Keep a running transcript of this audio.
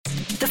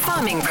The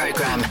Farming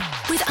Programme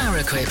with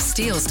Araquip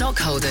Steel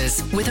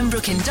Stockholders,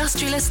 Withambrook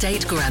Industrial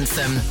Estate,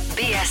 Grantham.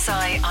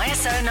 BSI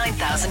ISO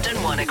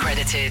 9001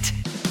 accredited.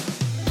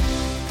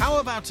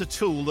 How about a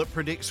tool that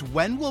predicts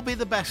when will be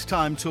the best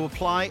time to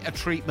apply a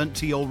treatment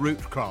to your root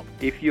crop?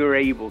 If you're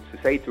able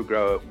to say to a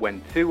grower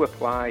when to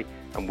apply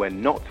and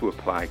when not to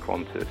apply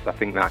Qantas, I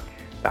think that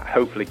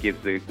hopefully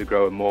gives the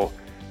grower more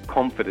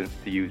confidence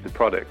to use the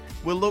product.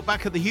 We'll look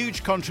back at the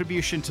huge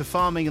contribution to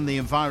farming and the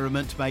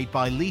environment made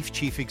by Leaf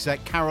Chief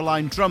Exec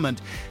Caroline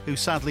Drummond, who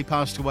sadly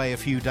passed away a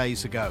few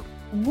days ago.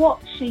 What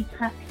she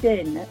packed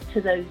in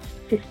to those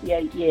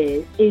 58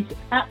 years is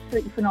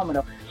absolutely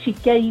phenomenal. She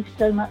gave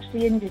so much to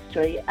the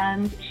industry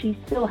and she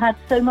still had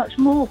so much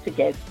more to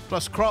give.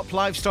 Plus crop,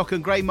 livestock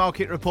and grain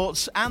market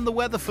reports and the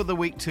weather for the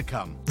week to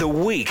come. The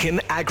Week in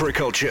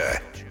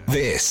Agriculture.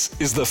 This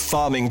is the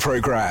Farming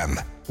Programme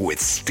with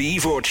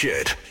Steve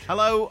Orchard.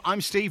 Hello,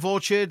 I'm Steve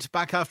Orchard,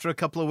 back after a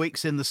couple of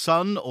weeks in the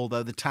sun,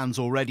 although the tan's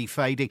already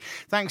fading.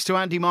 Thanks to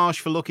Andy Marsh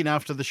for looking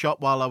after the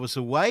shop while I was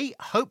away.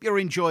 Hope you're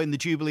enjoying the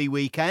Jubilee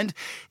weekend,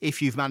 if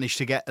you've managed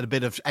to get a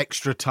bit of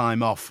extra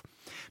time off.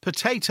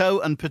 Potato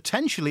and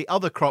potentially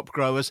other crop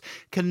growers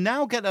can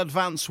now get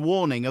advance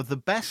warning of the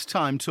best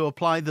time to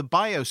apply the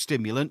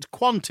biostimulant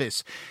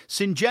Qantas.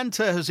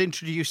 Syngenta has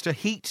introduced a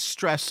heat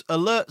stress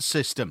alert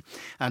system.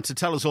 And to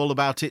tell us all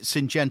about it,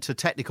 Syngenta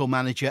Technical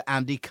Manager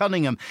Andy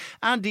Cunningham.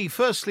 Andy,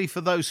 firstly, for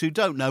those who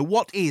don't know,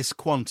 what is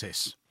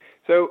Qantas?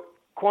 So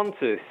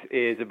Qantas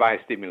is a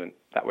biostimulant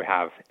that we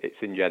have at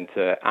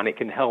Syngenta, and it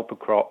can help a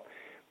crop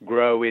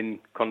grow in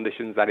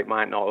conditions that it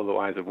might not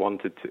otherwise have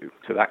wanted to.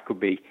 So that could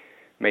be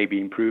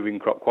maybe improving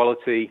crop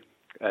quality,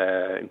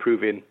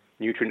 improving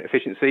nutrient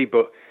efficiency,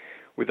 but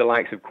with the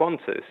likes of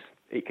Qantas,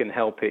 it can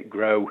help it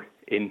grow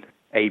in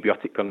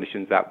abiotic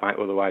conditions that might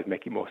otherwise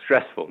make it more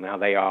stressful. Now,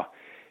 they are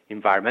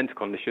environmental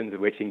conditions,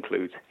 which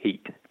includes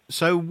heat.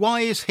 So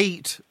why is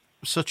heat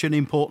such an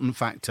important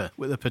factor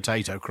with a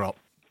potato crop?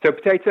 So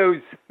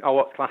potatoes are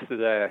what's classed as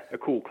a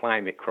cool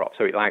climate crop,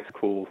 so it likes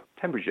cool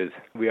temperatures.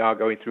 We are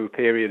going through a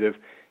period of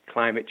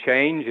climate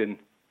change, and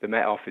the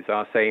Met Office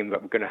are saying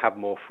that we're going to have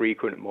more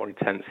frequent, more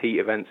intense heat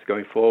events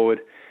going forward.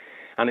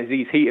 And it's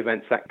these heat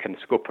events that can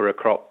scupper a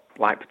crop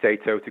like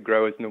potato to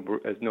grow as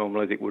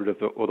normal as it would have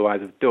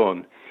otherwise have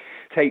done.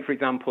 Take, for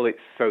example, its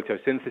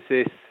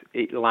photosynthesis.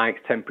 It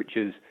likes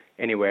temperatures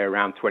anywhere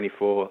around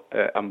 24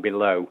 and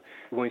below.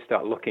 When we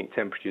start looking at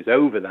temperatures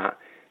over that,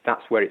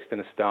 that's where it's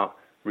going to start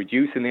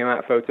reducing the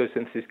amount of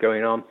photosynthesis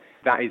going on.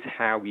 That is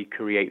how you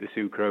create the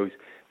sucrose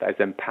that is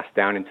then passed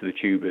down into the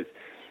tubers.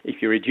 If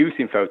you're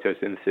reducing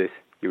photosynthesis,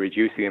 you're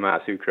reducing the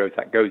amount of sucrose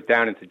that goes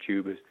down into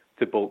tubers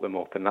to bulk them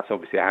up, and that's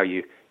obviously how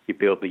you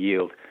build the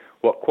yield.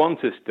 What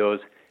Qantas does,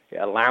 it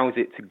allows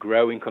it to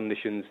grow in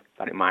conditions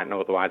that it might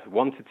not otherwise have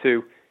wanted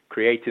to,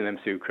 creating them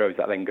sucrose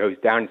that then goes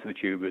down into the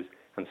tubers,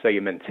 and so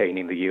you're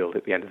maintaining the yield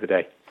at the end of the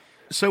day.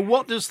 So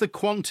what does the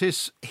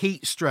Qantas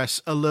heat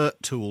stress alert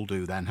tool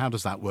do then? How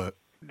does that work?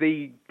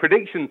 The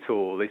prediction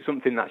tool is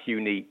something that's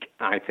unique,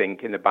 I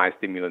think, in the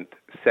biostimulant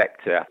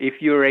sector.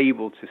 If you're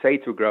able to say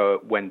to a grower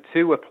when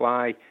to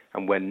apply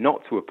and when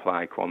not to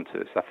apply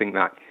Qantas, I think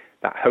that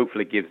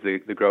hopefully gives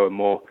the grower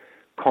more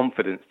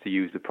confidence to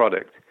use the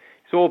product.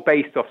 It's all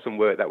based off some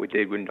work that we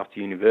did with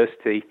Nottingham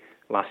University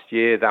last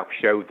year that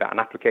showed that an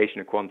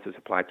application of Qantas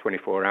applied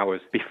 24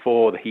 hours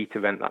before the heat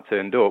event that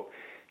turned up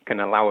can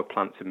allow a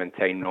plant to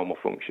maintain normal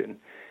function.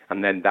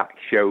 And then that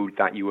showed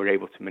that you were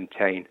able to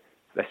maintain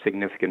a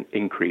significant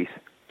increase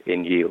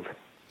in yield.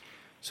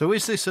 So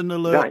is this an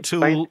alert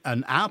tool,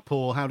 an app,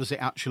 or how does it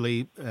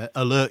actually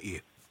alert you?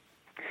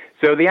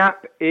 So the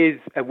app is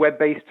a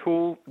web-based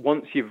tool.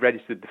 Once you've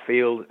registered the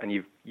field and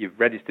you've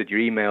registered your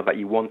email that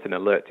you want an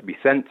alert to be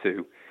sent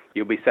to,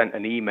 you'll be sent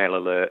an email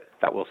alert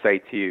that will say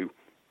to you,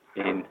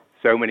 in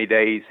so many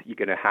days, you're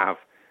going to have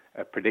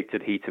a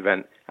predicted heat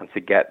event, and to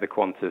get the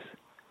Qantas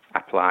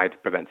applied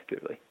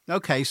preventatively.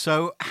 OK,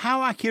 so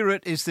how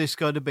accurate is this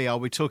going to be? Are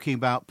we talking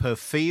about per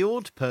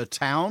field, per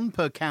town,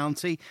 per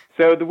county?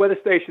 So the weather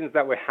stations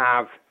that we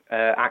have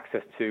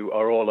access to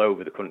are all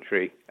over the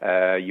country.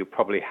 You'll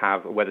probably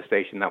have a weather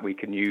station that we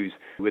can use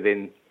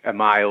within a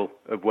mile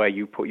of where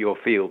you put your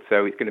field.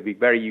 So it's going to be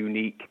very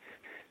unique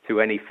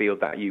to any field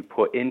that you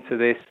put into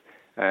this.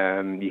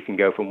 You can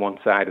go from one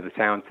side of the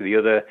town to the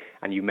other,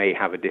 and you may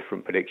have a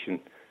different prediction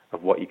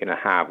of what you're going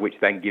to have, which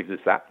then gives us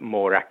that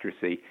more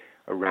accuracy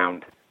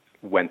around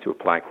when to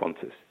apply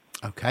Qantas.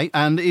 OK,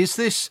 and is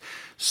this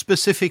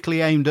specifically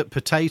aimed at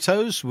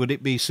potatoes? Would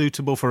it be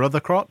suitable for other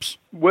crops?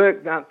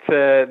 Work that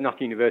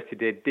Nottingham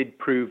University did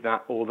prove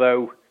that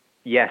although,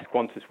 yes,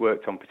 Qantas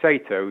worked on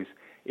potatoes,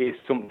 it is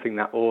something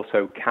that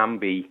also can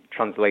be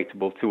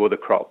translatable to other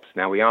crops.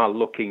 Now, we are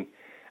looking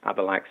at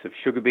the likes of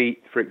sugar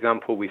beet, for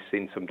example. We've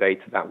seen some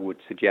data that would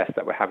suggest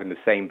that we're having the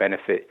same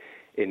benefit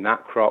in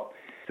that crop.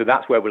 So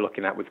that's where we're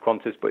looking at with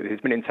Qantas. But at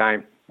this minute in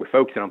time, we're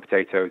focusing on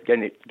potatoes,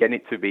 getting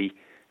it to be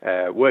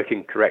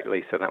working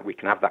correctly so that we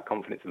can have that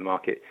confidence in the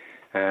market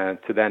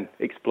to then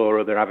explore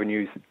other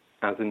avenues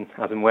as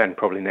and when,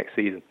 probably next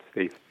season,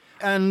 Steve.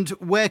 And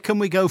where can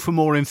we go for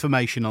more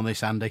information on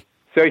this, Andy?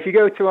 So if you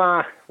go to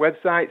our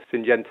website,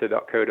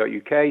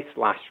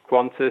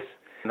 syngenta.co.uk/Qantas,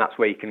 and that's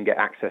where you can get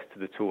access to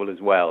the tool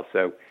as well.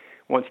 So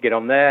once you get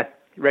on there,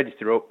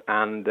 register up,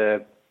 and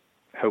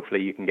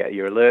hopefully you can get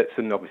your alerts,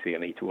 and obviously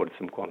you'll need to order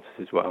some Qantas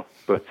as well.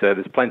 But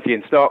there's plenty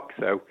in stock,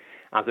 so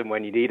as and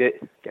when you need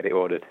it, get it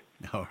ordered.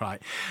 All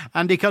right.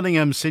 Andy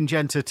Cunningham,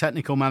 Syngenta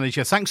Technical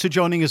Manager, thanks for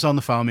joining us on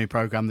the Farming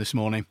Programme this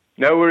morning.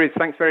 No worries.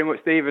 Thanks very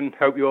much, Stephen.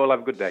 Hope you all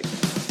have a good day.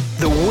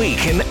 The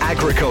Week in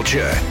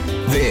Agriculture.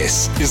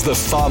 This is the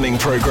Farming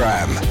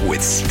Programme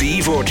with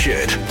Steve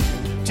Orchard.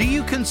 Do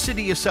you consider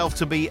yourself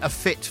to be a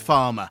fit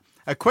farmer?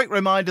 A quick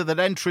reminder that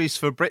entries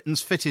for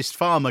Britain's Fittest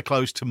Farmer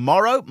close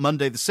tomorrow,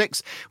 Monday the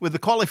 6th, with the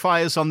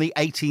qualifiers on the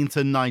 18th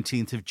and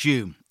 19th of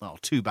June. Well,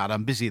 too bad,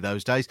 I'm busy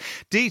those days.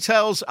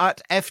 Details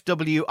at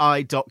fwi.co.uk.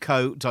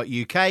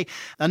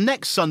 And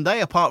next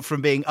Sunday, apart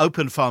from being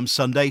Open Farm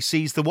Sunday,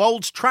 sees the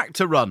Wolds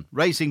Tractor Run,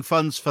 raising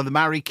funds for the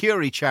Marie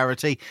Curie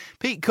charity.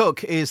 Pete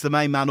Cook is the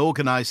main man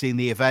organising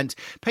the event.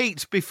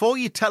 Pete, before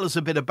you tell us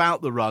a bit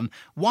about the run,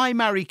 why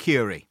Marie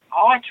Curie?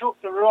 I took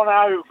the run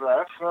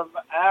over from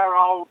our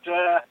old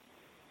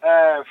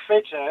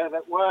fitter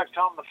that worked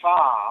on the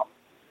farm.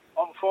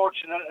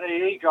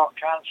 Unfortunately, he got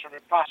cancer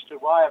and passed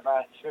away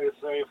about 2,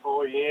 3 or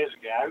 4 years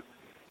ago.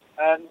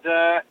 And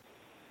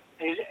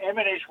him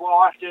and his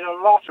wife did a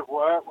lot of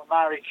work with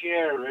Marie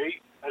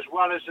Curie as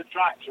well as the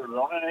tractor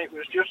run, and it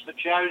was just the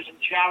chosen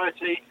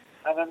charity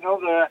and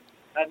another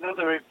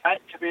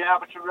event to be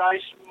able to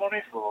raise some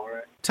money for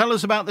it. Tell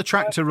us about the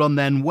tractor run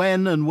then.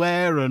 When and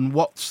where and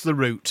what's the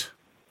route?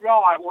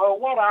 Right, well,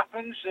 what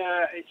happens,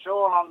 it's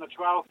all on the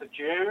 12th of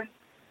June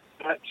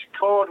at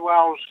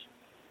Cordwell's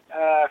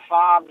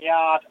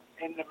farmyard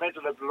in the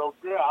middle of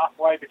Loughborough,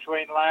 halfway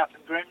between Louth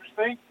and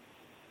Grimsby.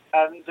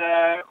 And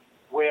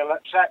we'll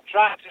accept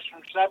tractors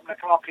from 7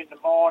 o'clock in the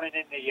morning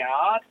in the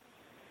yard.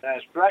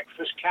 There's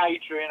breakfast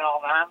catering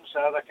on hand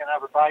so they can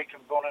have a bacon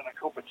bun and a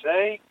cup of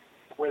tea.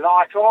 We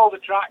like all the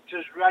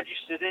tractors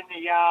registered in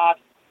the yard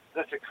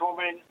that are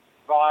coming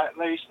by at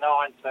least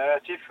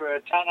 9:30 for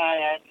a 10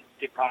 a.m.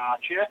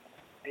 departure.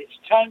 It's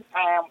 £10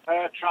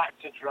 per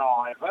tractor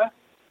driver.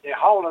 The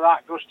whole of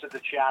that goes to the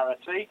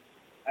charity.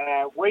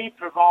 We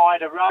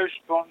provide a roast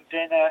bun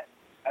dinner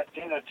at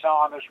dinner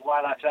time as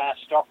well at our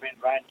stopping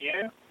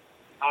venue,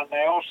 and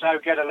they also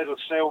get a little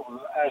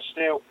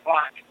steel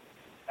plaque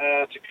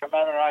to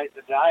commemorate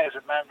the day as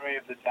a memory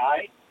of the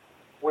day.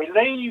 We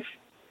leave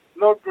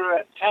Loughborough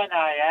at 10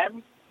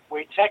 a.m.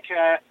 We take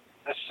a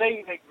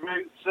scenic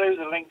route through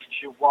the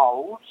Lincolnshire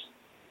Wolds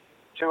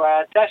to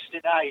our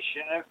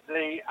destination of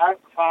the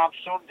Open Farm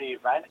Sunday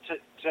event at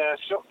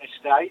Sutton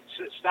Estates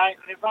at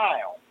Stanley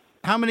Vale.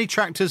 How many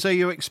tractors are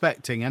you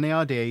expecting? Any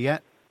idea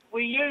yet?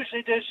 We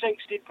usually do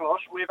 60 plus.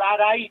 We've had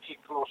 80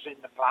 plus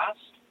in the past.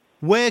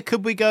 Where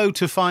could we go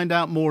to find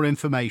out more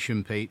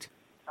information, Pete?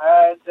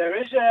 There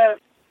is a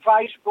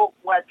Facebook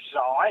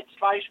website,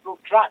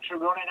 Facebook Tractor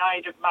Run in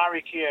Aid of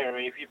Marie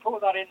Curie. If you put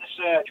that in the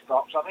search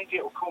box, I think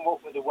it will come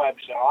up with the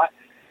website.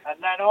 And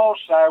then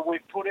also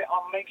we've put it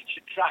on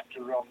Lincolnshire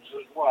Tractor Runs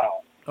as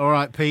well. All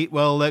right, Pete.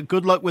 Well,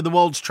 good luck with the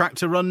Wolds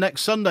Tractor Run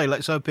next Sunday.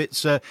 Let's hope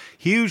it's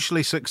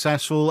hugely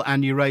successful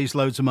and you raise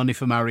loads of money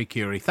for Marie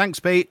Curie. Thanks,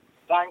 Pete.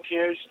 Thank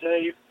you,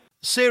 Steve.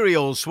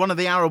 Cereals, one of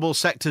the arable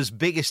sector's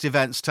biggest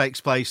events, takes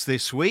place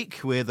this week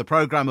with a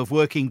programme of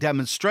working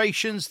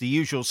demonstrations, the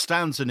usual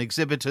stands and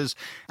exhibitors,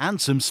 and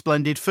some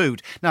splendid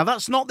food. Now,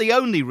 that's not the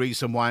only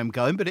reason why I'm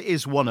going, but it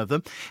is one of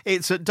them.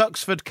 It's at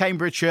Duxford,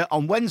 Cambridgeshire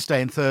on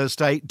Wednesday and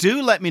Thursday.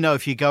 Do let me know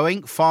if you're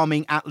going,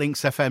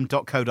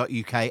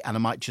 farming@linksfm.co.uk, and I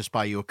might just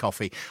buy you a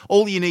coffee.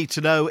 All you need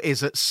to know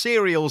is at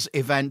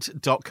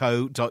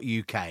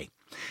cerealsevent.co.uk.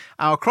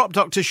 Our crop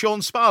doctor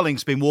Sean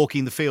Sparling's been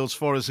walking the fields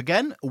for us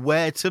again,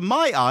 where to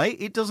my eye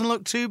it doesn't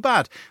look too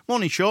bad.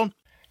 Morning, Sean.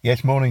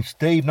 Yes, morning,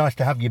 Steve. Nice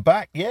to have you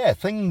back. Yeah,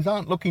 things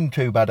aren't looking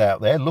too bad out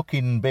there.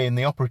 Looking being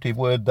the operative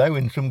word, though,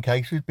 in some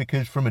cases,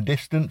 because from a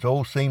distance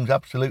all seems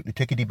absolutely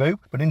tickety-boo.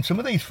 But in some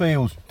of these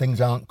fields,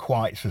 things aren't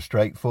quite so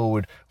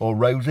straightforward or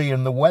rosy,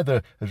 and the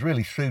weather has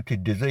really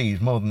suited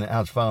disease more than it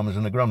has farmers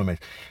and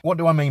agronomists. What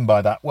do I mean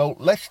by that? Well,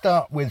 let's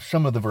start with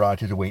some of the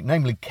varieties of wheat,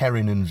 namely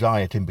Kerin and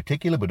Zayat in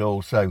particular, but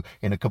also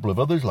in a couple of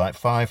others like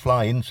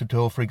Firefly,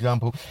 Insator, for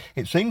example.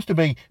 It seems to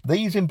be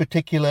these in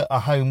particular are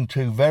home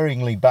to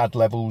varyingly bad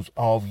levels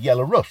of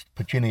yellow rust,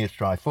 Puccinius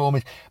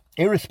triformis,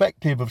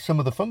 irrespective of some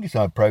of the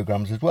fungicide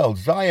programmes as well.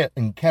 Zayat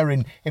and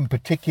Kerin in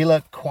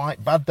particular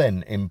quite bad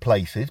then in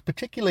places,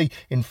 particularly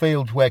in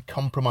fields where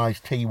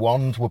compromised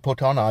T1s were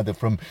put on either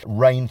from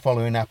rain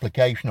following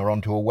application or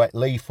onto a wet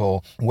leaf,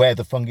 or where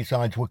the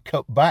fungicides were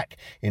cut back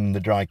in the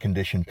dry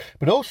conditions,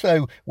 but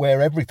also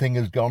where everything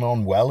has gone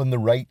on well and the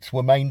rates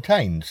were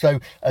maintained. So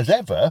as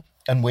ever,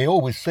 And we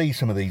always see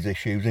some of these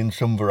issues in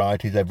some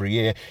varieties every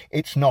year.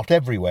 It's not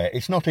everywhere.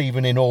 It's not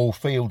even in all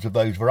fields of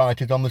those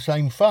varieties on the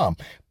same farm.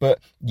 But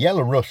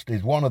yellow rust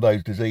is one of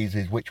those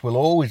diseases which will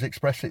always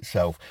express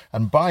itself.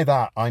 And by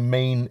that, I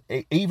mean,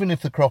 even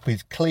if the crop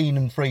is clean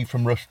and free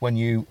from rust when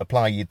you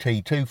apply your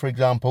T2, for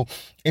example,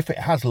 if it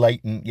has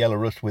latent yellow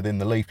rust within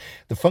the leaf,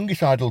 the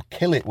fungicide will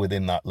kill it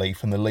within that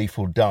leaf and the leaf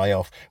will die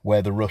off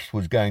where the rust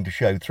was going to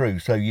show through.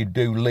 So you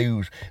do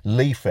lose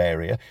leaf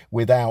area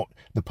without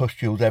the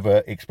pustules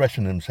ever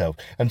expressing themselves.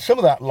 And some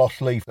of that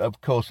lost leaf, of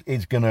course,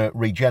 is going to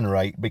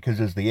regenerate because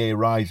as the year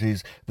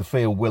rises, the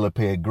field will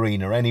appear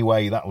greener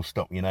anyway. That will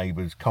stop your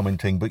neighbours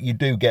commenting, but you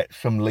do get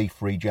some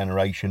leaf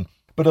regeneration.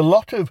 But a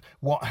lot of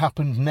what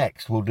happens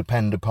next will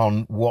depend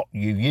upon what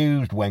you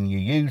used, when you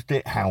used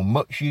it, how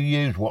much you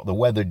used, what the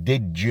weather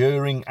did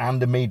during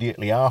and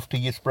immediately after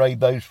you sprayed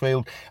those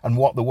fields, and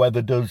what the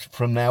weather does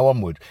from now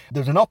onward.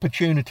 There's an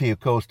opportunity, of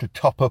course, to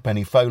top up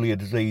any foliar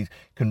disease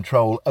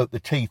control at the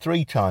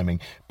T3 timing,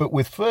 but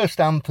with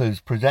first anthers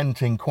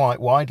presenting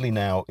quite widely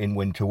now in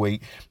winter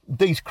wheat,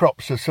 these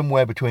crops are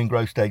somewhere between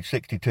growth stage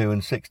 62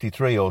 and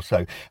 63 or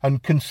so.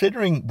 And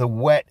considering the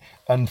wet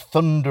and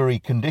thundery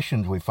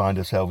conditions we find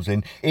ourselves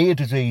in, ear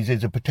disease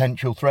is a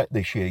potential threat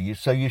this year.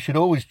 So you should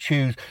always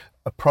choose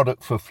a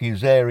product for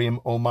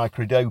fusarium or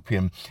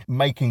microdopium,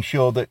 making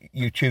sure that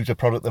you choose a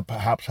product that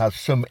perhaps has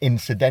some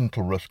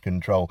incidental rust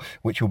control,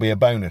 which will be a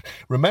bonus.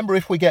 Remember,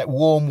 if we get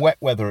warm, wet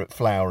weather at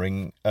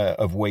flowering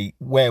of wheat,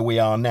 where we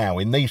are now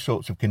in these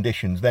sorts of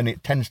conditions, then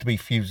it tends to be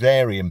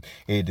fusarium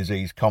ear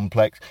disease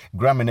complex,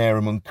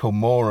 graminearum and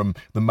culmorum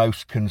the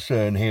most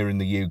concern here in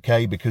the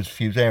UK, because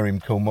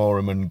fusarium,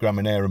 culmorum and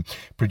graminearum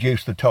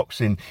produce the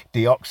toxin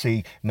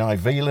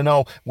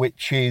deoxynivalenol,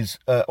 which is,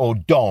 or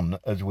DON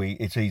as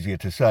it's easier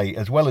to say,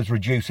 as well as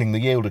reducing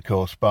the yield, of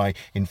course, by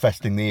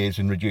infesting the ears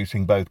and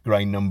reducing both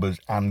grain numbers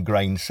and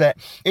grain set.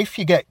 If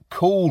you get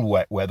cool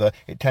wet weather,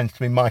 it tends to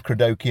be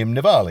Microdocium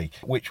nivale,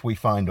 which we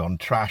find on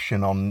trash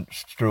and on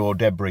straw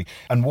debris.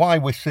 And why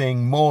we're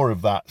seeing more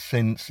of that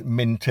since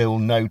min-till,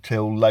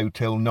 no-till,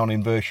 low-till,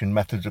 non-inversion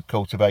methods of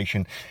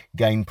cultivation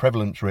gain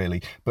prevalence,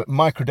 really. But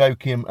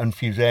Microdocium and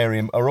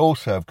fusarium are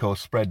also, of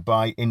course, spread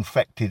by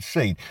infected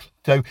seed.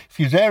 So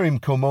fusarium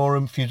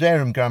culmorum,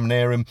 fusarium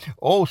graminearum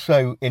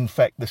also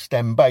infect the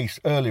stem base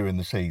earlier in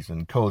the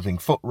season, causing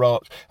foot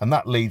rots, and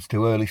that leads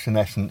to early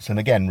senescence and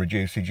again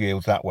reduces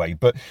yields that way.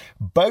 But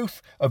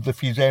both of the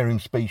fusarium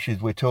species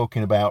we're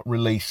talking about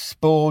release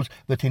spores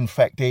that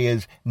infect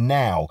ears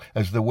now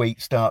as the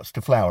wheat starts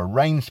to flower.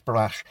 Rain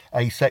splash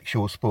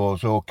asexual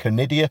spores, or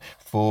conidia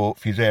for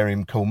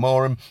fusarium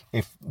culmorum,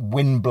 if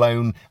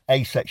wind-blown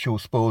asexual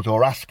spores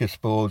or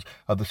ascospores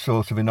are the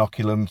source of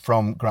inoculum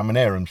from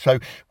graminearum. So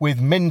with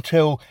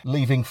min-till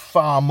leaving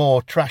far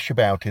more trash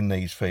about in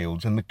these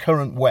fields and the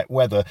current wet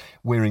weather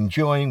we're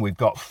enjoying, we've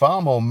got far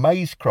more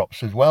maize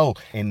crops as well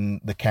in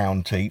the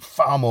county,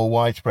 far more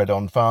widespread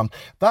on farms.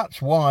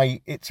 That's why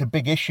it's a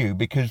big issue,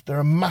 because there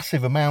are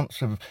massive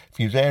amounts of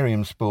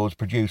fusarium spores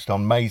produced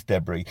on maize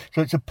debris.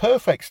 So it's a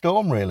perfect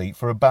storm really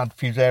for a bad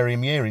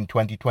fusarium year in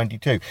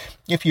 2022.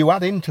 If you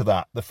add into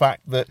that the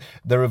fact that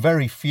there are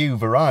very few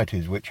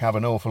varieties which have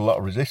an awful lot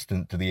of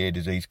resistance to the ear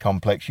disease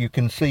complex, you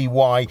can see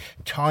why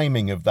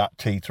timing of that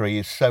T3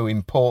 is so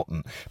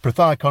important.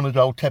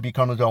 Prothioconazole,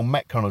 tebuconazole,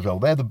 metconazole,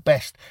 they're the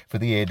best for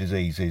the ear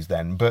diseases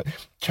then, but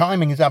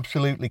timing is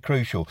absolutely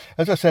crucial.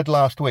 As I said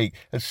last week,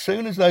 as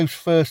soon as those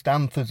first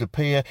anthers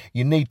appear,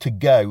 you need to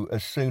go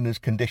as soon as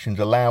conditions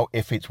allow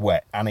if it's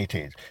wet, and it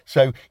is.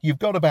 So you've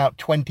got about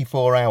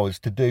 24 hours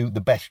to do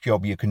the best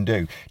job you can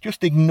do.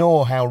 Just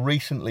ignore how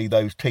recently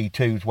those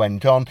T2s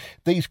went on.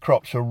 These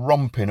crops are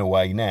romping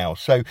away now.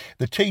 So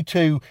the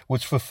T2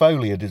 was for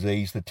foliar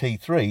disease, the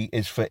T3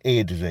 is for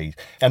ear disease.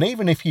 And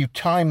even if you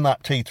time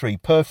that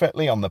T3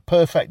 perfectly on the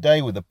perfect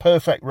day with the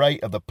perfect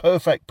rate of the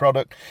perfect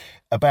product,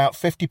 about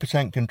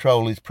 50%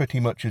 control is pretty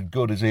much as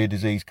good as ear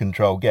disease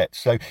control gets.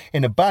 So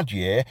in a bad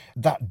year,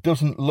 that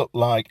doesn't look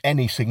like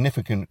any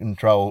significant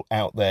control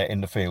out there in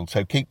the field.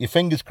 So keep your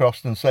fingers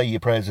crossed and say your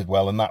prayers as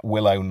well, and that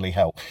will only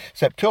help.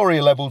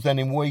 Septoria levels then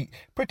in wheat,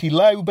 pretty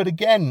low, but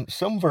again,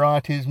 some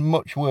varieties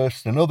much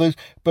worse than others.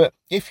 But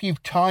if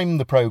you've timed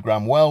the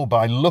programme well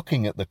by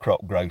looking at the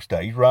crop growth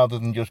stage rather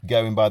than just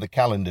going by the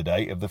calendar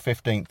date of the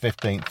 15th,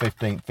 15th,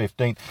 15th,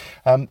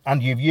 15th,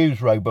 and you've used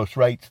robust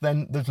rates,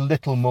 then there's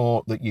little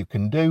more that you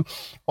can do.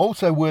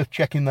 Also worth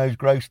checking those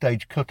growth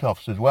stage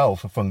cut-offs as well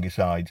for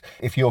fungicides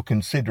if you're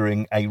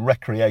considering a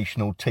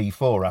recreational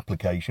T4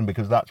 application,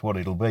 because that's what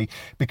it'll be,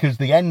 because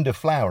the end of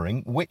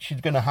flowering, which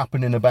is going to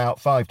happen in about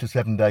 5 to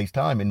 7 days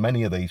time in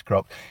many of these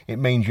crops, it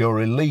means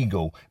you're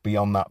illegal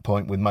beyond that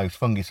point with most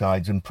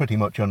fungicides and pretty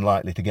much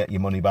unlikely to get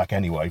your money back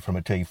anyway from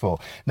a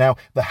T4. Now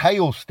the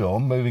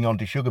hailstorm, moving on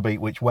to sugar beet,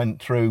 which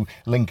went through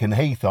Lincoln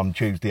Heath on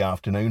Tuesday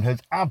afternoon, has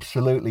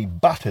absolutely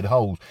battered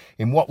holes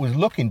in what was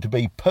looking to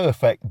be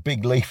perfect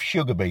big leaf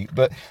sugar beet.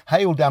 But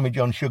hail damage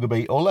on sugar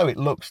beet, although it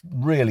looks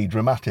really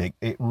dramatic,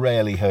 it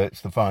rarely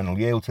hurts the final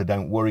yield, so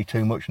don't worry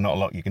too much, not a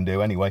lot you can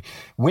do anyway.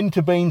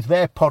 Winter beans,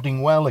 they're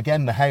podding well.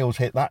 Again, the hail's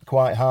hit that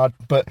quite hard,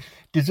 but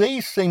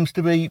Disease seems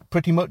to be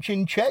pretty much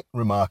in check,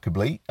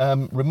 remarkably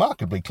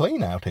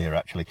clean out here,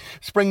 actually.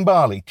 Spring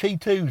barley,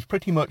 T2's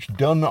pretty much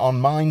done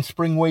on mine.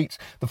 Spring wheats,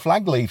 the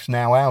flag leaf's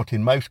now out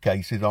in most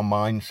cases on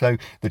mine, so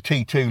the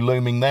T2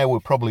 looming there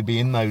will probably be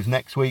in those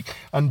next week.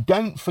 And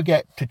don't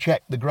forget to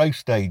check the growth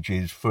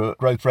stages for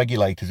growth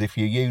regulators if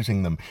you're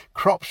using them.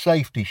 Crop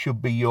safety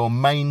should be your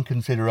main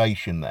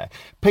consideration there.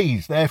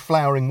 Peas, they're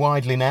flowering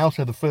widely now,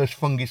 so the first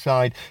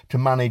fungicide to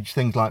manage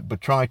things like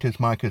botrytis,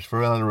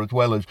 mycosphaerella, as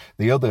well as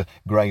the other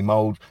grey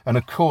moulds. And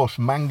of course,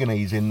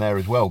 manganese in there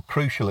as well,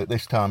 crucial at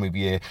this time of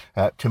year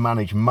to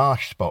manage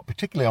marsh spot,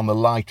 particularly on the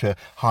lighter,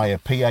 higher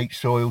pH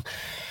soils.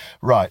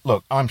 Right,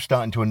 look, I'm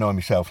starting to annoy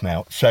myself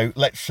now, so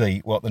let's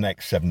see what the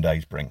next 7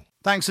 days bring.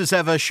 Thanks as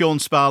ever, Sean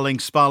Sparling,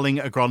 Sparling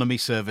Agronomy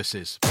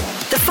Services.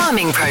 The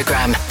Farming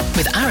Programme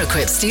with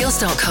Araquip Steel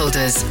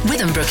Stockholders,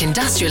 Withambrook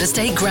Industrial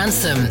Estate,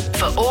 Grantham.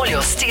 For all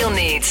your steel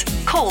needs,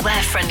 call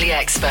their friendly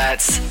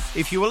experts.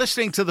 If you were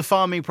listening to the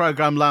Farming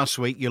Programme last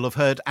week, you'll have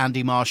heard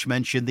Andy Marsh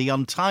mention the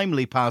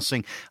untimely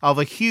passing of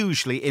a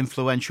hugely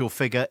influential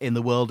figure in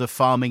the world of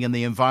farming and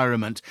the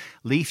environment,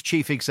 Leaf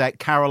Chief Exec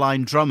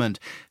Caroline Drummond,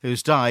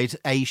 who's died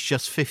aged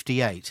just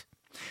 58.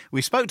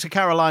 We spoke to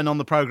Caroline on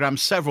the programme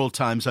several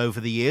times over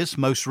the years,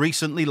 most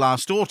recently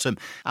last autumn,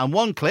 and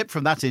one clip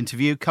from that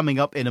interview coming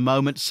up in a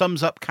moment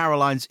sums up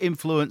Caroline's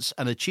influence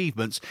and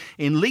achievements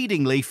in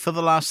leading Leaf for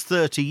the last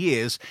 30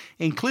 years,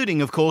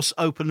 including, of course,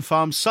 Open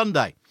Farm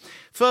Sunday.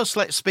 First,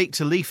 let's speak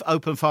to Leaf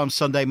Open Farm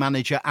Sunday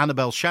manager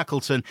Annabelle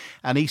Shackleton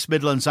and East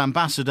Midlands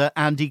ambassador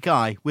Andy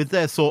Guy with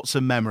their thoughts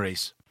and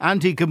memories.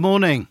 Andy, good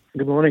morning.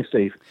 Good morning,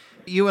 Steve.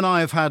 You and I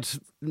have had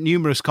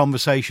numerous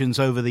conversations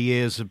over the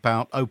years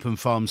about Open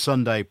Farm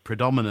Sunday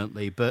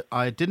predominantly, but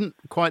I didn't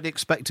quite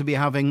expect to be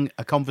having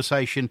a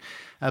conversation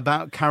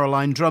about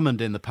Caroline Drummond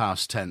in the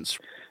past tense.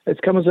 It's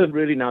come as a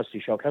really nasty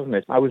shock, hasn't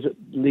it? I was at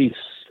Leaf's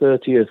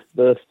 30th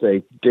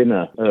birthday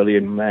dinner early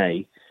in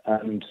May,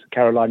 and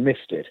Caroline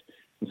missed it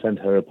and sent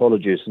her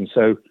apologies. And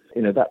so,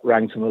 that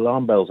rang some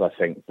alarm bells, I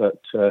think.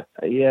 But,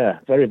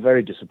 very,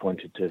 very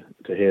disappointed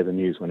to hear the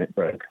news when it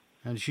broke.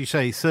 And as you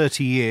say,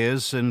 30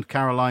 years, and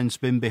Caroline's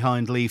been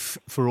behind Leaf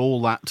for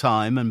all that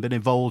time and been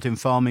involved in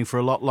farming for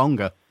a lot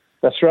longer.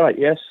 That's right,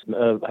 yes.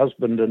 Her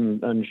husband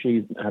and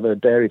she have a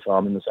dairy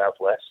farm in the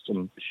southwest,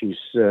 and she's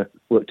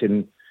worked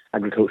in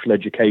agricultural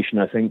education,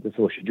 I think,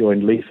 before she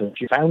joined Leaf, and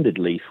she founded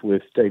Leaf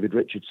with David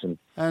Richardson.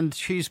 And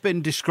she's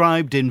been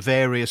described in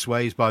various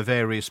ways by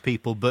various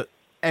people, but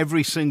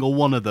every single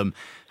one of them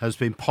has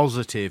been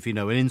positive, an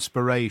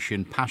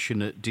inspiration,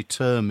 passionate,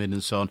 determined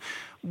and so on.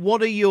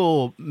 What are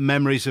your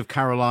memories of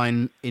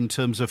Caroline in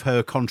terms of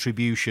her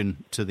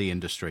contribution to the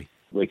industry?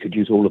 We could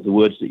use all of the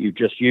words that you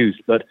just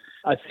used, but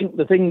I think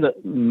the thing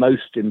that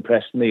most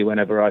impressed me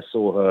whenever I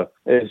saw her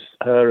is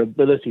her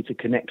ability to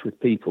connect with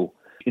people.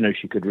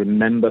 She could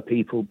remember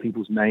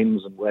people's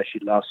names and where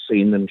she'd last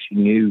seen them. She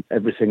knew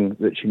everything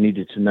that she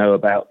needed to know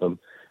about them.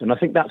 And I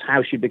think that's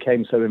how she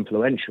became so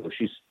influential.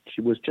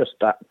 She was just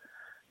that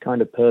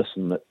kind of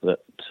person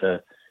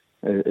that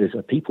is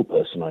a people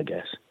person, I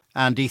guess.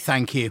 Andy,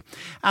 thank you.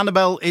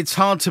 Annabelle, it's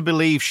hard to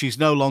believe she's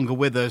no longer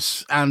with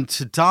us, and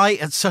to die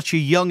at such a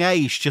young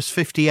age, just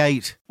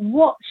 58.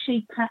 What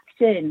she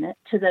packed in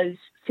to those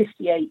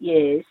 58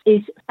 years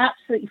is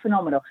absolutely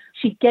phenomenal.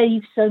 She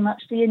gave so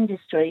much to the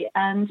industry,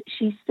 and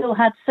she still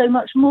had so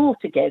much more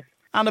to give.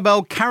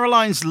 Annabelle,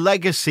 Caroline's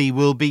legacy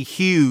will be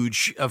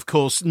huge, of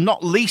course,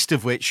 not least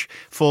of which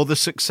for the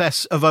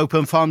success of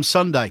Open Farm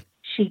Sunday.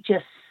 She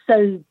just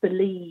so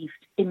believed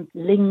in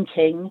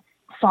linking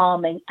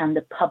farming and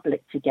the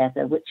public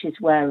together, which is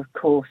where, of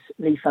course,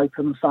 Leaf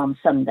Open Farm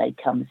Sunday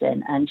comes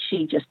in. And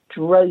she just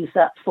drove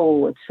that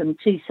forwards from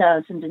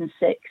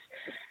 2006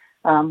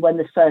 when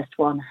the first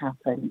one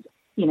happened.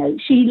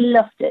 She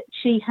loved it.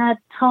 She had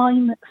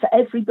time for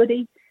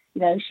everybody.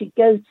 She'd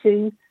go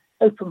to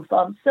Open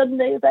Farm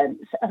Sunday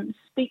events and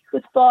speak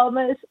with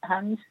farmers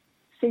and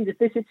see the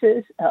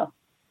visitors. Oh,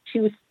 she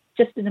was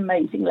just an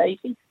amazing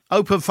lady.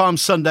 Open Farm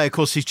Sunday, of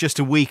course, is just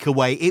a week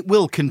away. It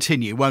will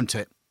continue, won't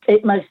it?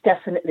 It most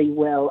definitely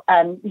will.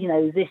 And,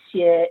 this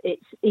year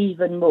it's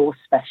even more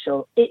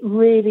special. It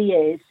really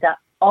is that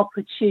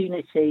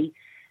opportunity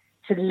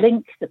to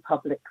link the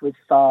public with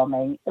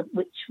farming,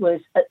 which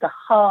was at the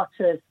heart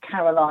of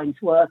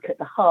Caroline's work, at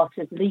the heart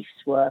of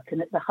Leaf's work,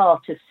 and at the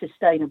heart of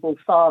sustainable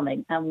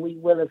farming. And we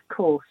will, of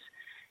course,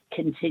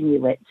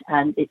 continue it.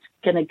 And it's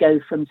going to go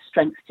from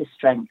strength to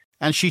strength.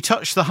 And she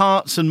touched the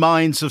hearts and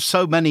minds of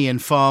so many in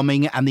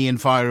farming and the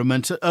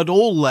environment at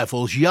all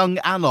levels, young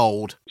and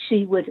old.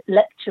 She would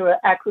lecture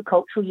at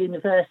agricultural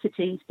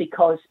universities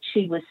because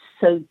she was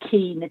so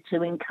keen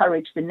to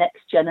encourage the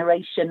next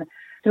generation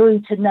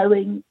through to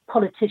knowing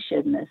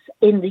politicians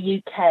in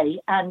the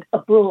UK and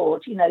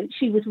abroad.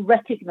 She was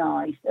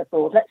recognised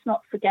abroad. Let's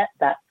not forget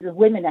that. The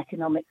Women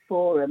Economic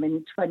Forum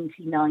in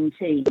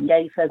 2019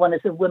 gave her one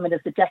of the Women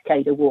of the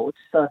Decade awards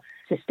for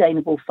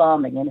sustainable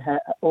farming and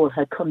all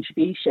her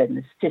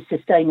contributions to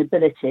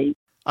sustainability.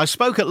 I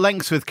spoke at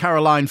length with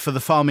Caroline for the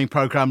farming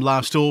programme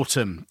last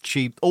autumn.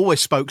 She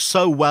always spoke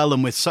so well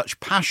and with such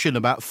passion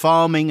about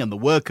farming and the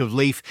work of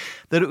Leaf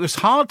that it was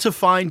hard to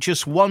find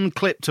just one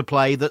clip to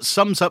play that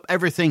sums up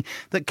everything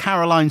that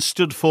Caroline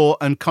stood for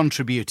and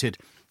contributed.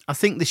 I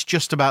think this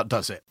just about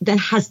does it. There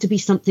has to be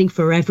something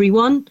for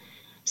everyone.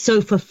 So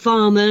for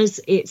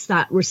farmers, it's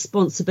that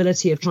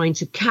responsibility of trying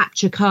to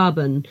capture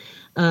carbon,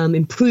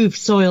 improve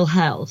soil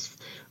health,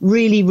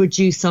 really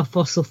reduce our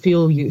fossil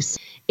fuel use.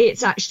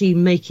 It's actually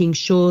making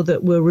sure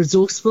that we're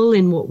resourceful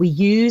in what we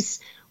use.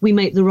 We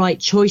make the right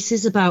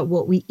choices about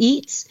what we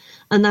eat,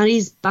 and that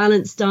is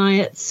balanced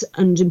diets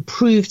and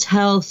improved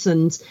health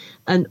and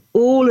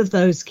all of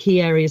those key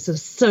areas are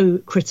so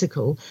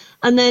critical.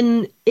 And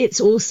then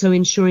it's also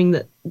ensuring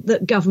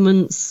that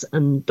governments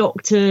and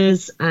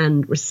doctors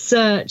and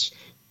research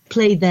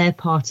play their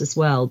part as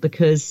well,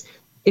 because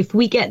if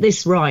we get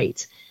this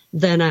right,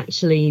 then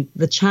actually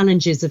the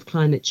challenges of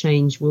climate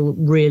change will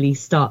really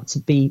start to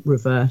be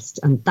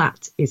reversed. And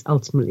that is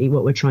ultimately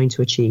what we're trying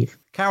to achieve.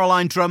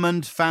 Caroline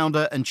Drummond,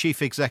 founder and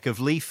chief exec of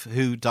Leaf,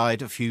 who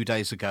died a few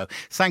days ago.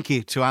 Thank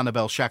you to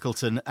Annabelle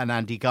Shackleton and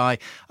Andy Guy.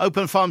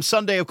 Open Farm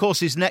Sunday, of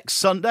course, is next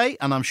Sunday,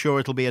 and I'm sure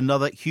it'll be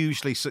another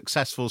hugely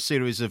successful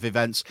series of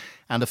events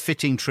and a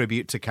fitting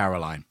tribute to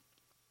Caroline.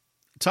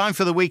 Time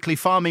for the weekly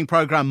farming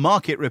programme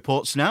market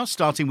reports now,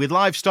 starting with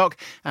livestock,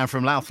 and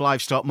from Louth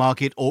Livestock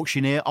Market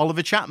auctioneer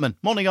Oliver Chapman.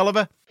 Morning,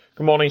 Oliver.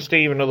 Good morning,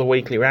 Steve. Another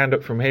weekly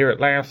roundup from here at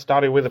Louth,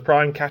 starting with the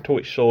prime cattle,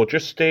 which saw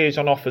just steers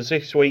on offers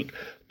this week.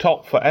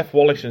 Top for F.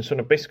 Wallace and Son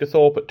of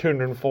Biscathorpe at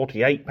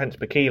 248 pence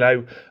per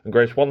kilo and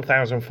gross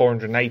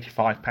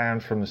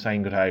 £1,485 from the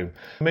same good home.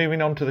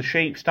 Moving on to the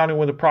sheep, starting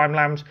with the prime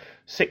lambs,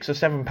 6 or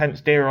 7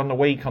 pence dearer on the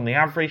week on the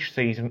average,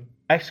 season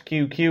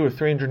SQQ of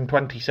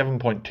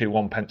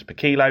 327.21 pence per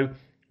kilo,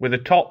 with a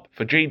top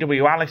for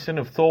GW Allison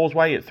of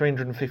Thorsway at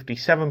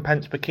 357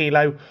 pence per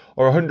kilo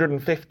or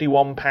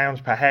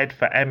 £151 per head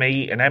for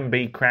ME and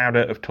MB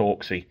Crowder of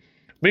Torksey.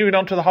 Moving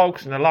on to the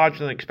hogs, and a larger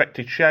than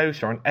expected show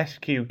saw an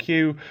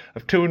SQQ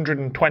of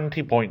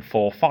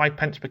 220.45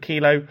 pence per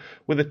kilo,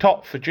 with a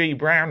top for G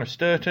Brown of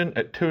Sturton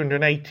at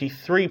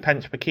 283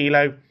 pence per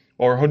kilo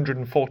or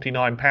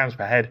 £149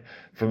 per head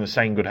from the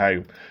same good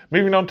home.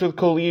 Moving on to the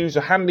cull ewes,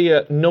 a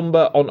handier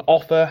number on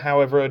offer,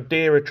 however a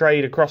dearer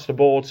trade across the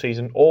board sees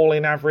an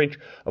all-in average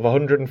of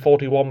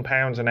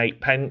 £141 and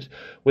 8 pence,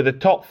 with a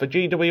top for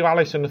GW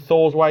Allison of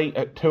Thorsway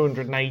at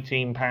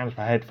 £218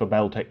 per head for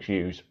Beltex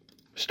ewes.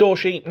 Store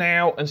sheep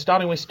now, and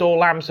starting with store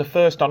lambs, the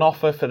first on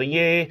offer for the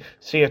year,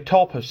 see a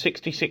top of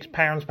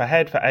 £66 per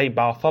head for A.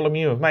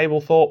 Bartholomew of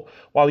Mablethorpe,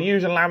 while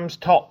ewes and lambs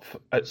top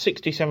at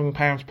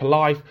 £67 per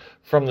life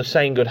from the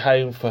same good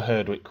home for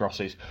Herdwick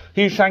crosses.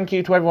 Huge thank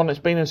you to everyone that's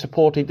been and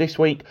supported this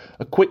week.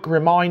 A quick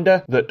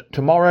reminder that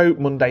tomorrow,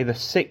 Monday the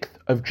 6th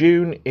of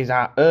June, is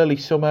our early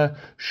summer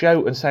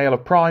show and sale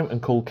of prime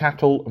and cull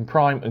cattle and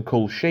prime and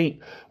cull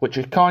sheep, which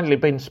has kindly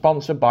been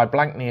sponsored by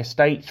Blankney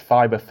Estates,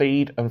 Fibre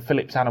Feed and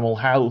Phillips Animal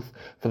Health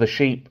for the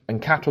sheep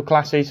and cattle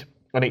classes.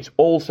 And it's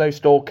also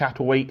Store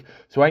Cattle Week,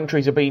 so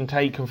entries are being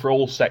taken for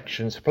all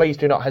sections. Please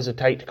do not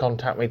hesitate to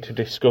contact me to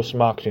discuss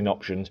marketing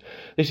options.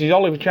 This is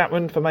Oliver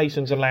Chapman for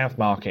Masons and Louth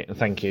Market, and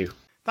thank you.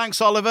 Thanks,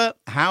 Oliver.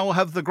 How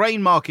have the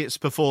grain markets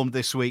performed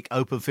this week?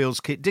 Openfield's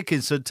Kit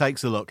Dickinson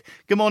takes a look.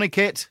 Good morning,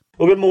 Kit.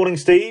 Well, good morning,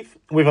 Steve.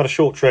 We've had a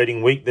short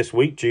trading week this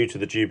week due to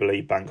the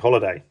Jubilee bank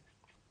holiday.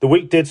 The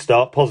week did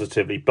start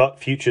positively, but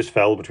futures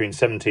fell between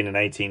 £17 and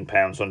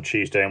 £18 on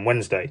Tuesday and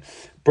Wednesday,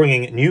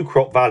 bringing new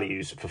crop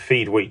values for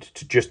feed wheat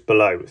to just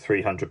below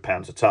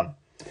 £300 a tonne.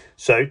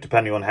 So,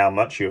 depending on how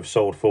much you have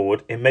sold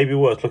forward, it may be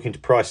worth looking to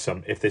price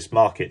some if this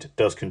market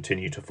does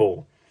continue to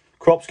fall.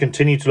 Crops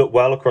continue to look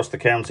well across the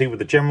county, with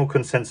the general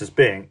consensus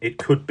being it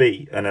could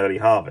be an early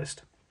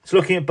harvest. So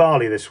looking at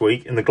barley this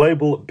week, in the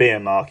global beer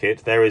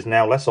market, there is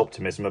now less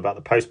optimism about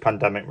the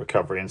post-pandemic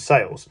recovery in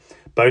sales.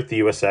 Both the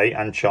USA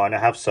and China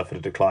have suffered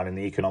a decline in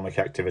the economic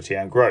activity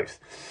and growth.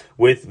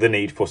 With the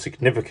need for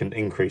significant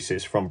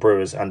increases from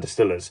brewers and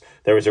distillers,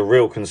 there is a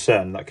real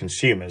concern that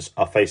consumers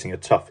are facing a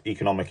tough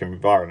economic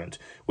environment,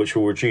 which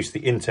will reduce the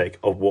intake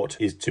of what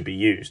is to be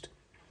used.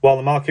 While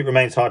the market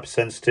remains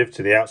hypersensitive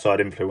to the outside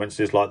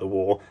influences like the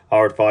war,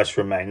 our advice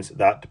remains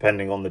that,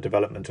 depending on the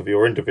development of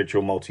your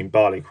individual malting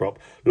barley crop,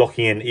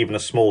 locking in even a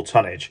small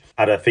tonnage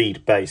at a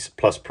feed base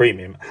plus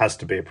premium has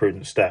to be a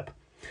prudent step.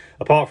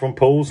 Apart from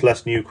pools,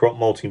 less new crop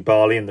malting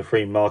barley in the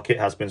free market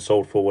has been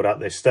sold forward at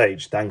this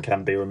stage than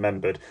can be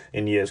remembered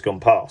in years gone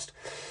past.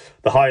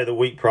 The higher the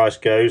wheat price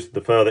goes,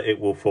 the further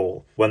it will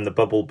fall. When the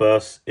bubble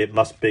bursts, it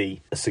must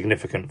be a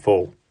significant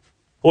fall.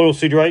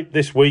 Oilseed rape,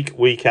 this week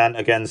we can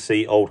again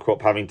see old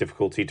crop having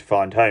difficulty to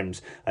find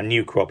homes and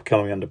new crop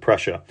coming under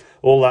pressure.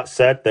 All that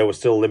said, there were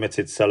still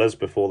limited sellers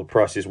before the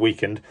prices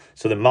weakened,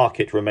 so the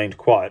market remained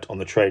quiet on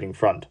the trading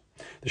front.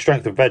 The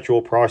strength of veg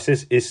oil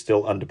prices is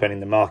still underpinning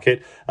the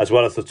market, as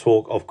well as the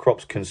talk of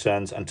crops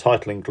concerns and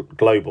titling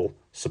global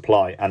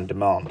supply and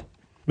demand.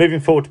 Moving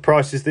forward to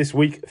prices this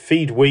week,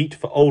 feed wheat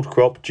for old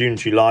crop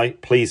June-July,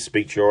 please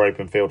speak to your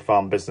Openfield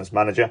Farm Business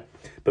Manager.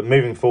 But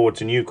moving forward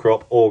to new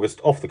crop,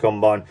 August off the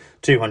combine,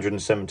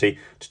 270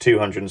 to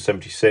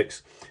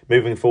 276.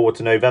 Moving forward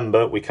to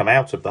November, we come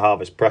out of the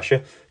harvest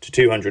pressure to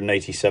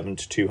 287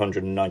 to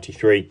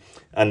 293,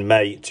 and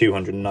May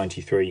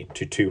 293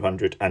 to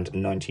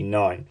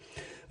 299.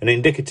 An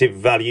indicative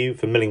value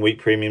for milling wheat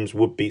premiums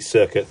would be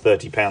circa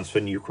 £30 for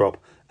new crop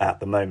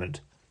at the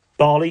moment.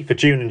 Barley for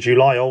June and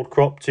July, old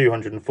crop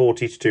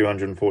 240 to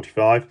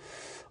 245,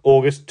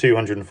 August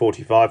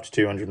 245 to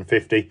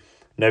 250,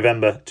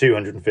 November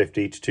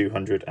 250 to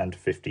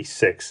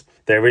 256.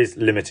 There is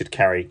limited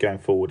carry going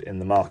forward in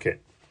the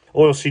market.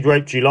 Oilseed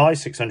rape July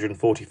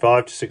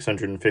 645 to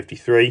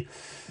 653,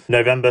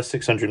 November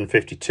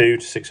 652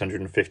 to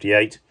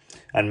 658,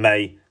 and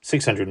May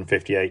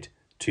 658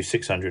 to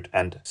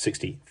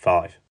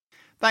 665.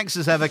 Thanks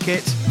as ever,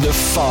 Kit. The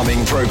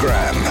Farming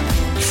Programme.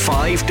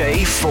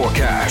 5-day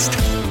forecast.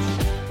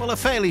 Well, a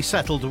fairly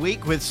settled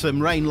week with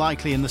some rain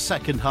likely in the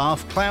second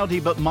half. Cloudy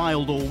but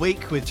mild all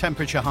week with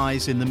temperature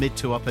highs in the mid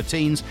to upper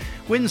teens.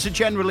 Winds are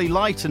generally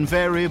light and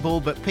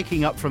variable but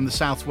picking up from the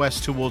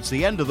southwest towards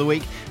the end of the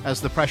week as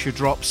the pressure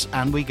drops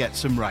and we get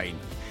some rain.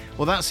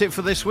 Well, that's it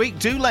for this week.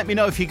 Do let me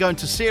know if you're going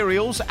to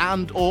cereals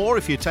and or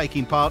if you're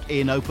taking part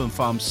in Open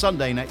Farm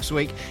Sunday next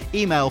week.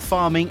 Email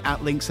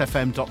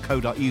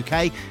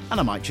farming@linksfm.co.uk and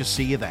I might just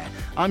see you there.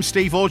 I'm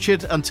Steve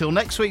Orchard. Until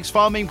next week's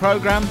farming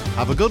programme,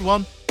 have a good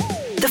one.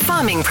 The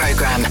Farming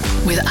Programme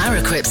with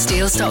Araquip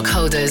Steel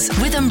Stockholders,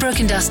 Withambrook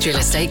Industrial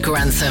Estate,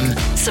 Grantham.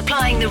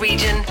 Supplying the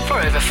region for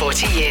over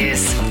 40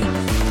 years.